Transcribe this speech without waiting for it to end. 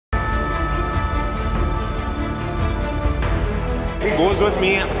He goes with me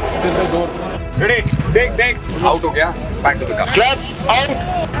till the door. Ready? Take. Out हो गया. Back to the car. Clap, out,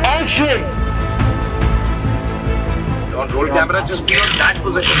 action! On roll camera, just be on that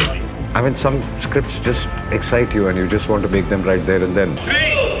position. I mean, some scripts just excite you and you just want to make them right there and then.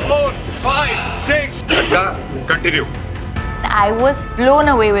 3, 4, 5, 6. Continue. I was blown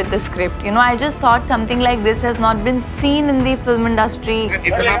away with the script. You know, I just thought something like this has not been seen in the film industry.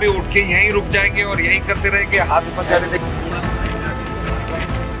 इतना भी उठ के यहीं रुक जाएंगे और यहीं करते रहेंगे हाथ ऊपर जाने देंगे.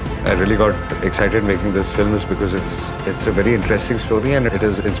 I really got excited making this film is because it's a very interesting story and it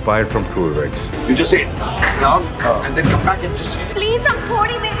is inspired from true events. You just say now and then come back and just say. Please, हम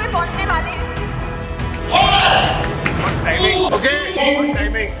थोड़ी देर में पहुंचने वाले हैं. One timing. Okay. One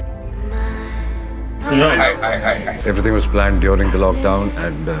timing. Hi. Everything was planned during the lockdown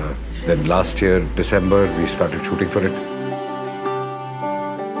and then last year, December, we started shooting for it.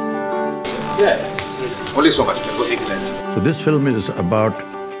 Only so much. So this film is about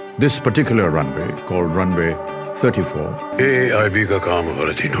this particular runway called Runway 34. AIB का काम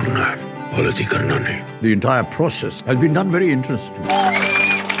गलती ढूंढना है, गलती करना नहीं. The entire process has been done very interesting.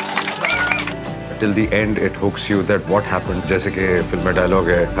 Till the end, it hooks you that what happened. जैसे कि फिल्म में डायलॉग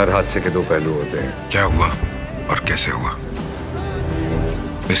है, हर हादसे के दो पहलू होते हैं. क्या हुआ और कैसे हुआ?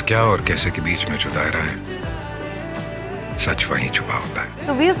 इस क्या और कैसे के बीच में जो दायरा है, सच वहीं छुपा होता है.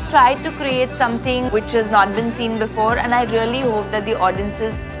 So we've tried to create something which has not been seen before, and I really hope that the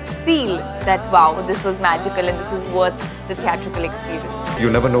audiences feel that wow, this was magical and this is worth the theatrical experience. You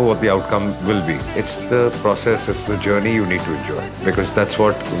never know what the outcome will be. It's the process, it's the journey you need to enjoy because that's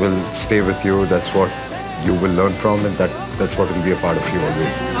what will stay with you, that's what you will learn from and that's what will be a part of you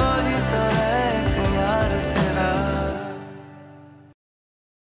always.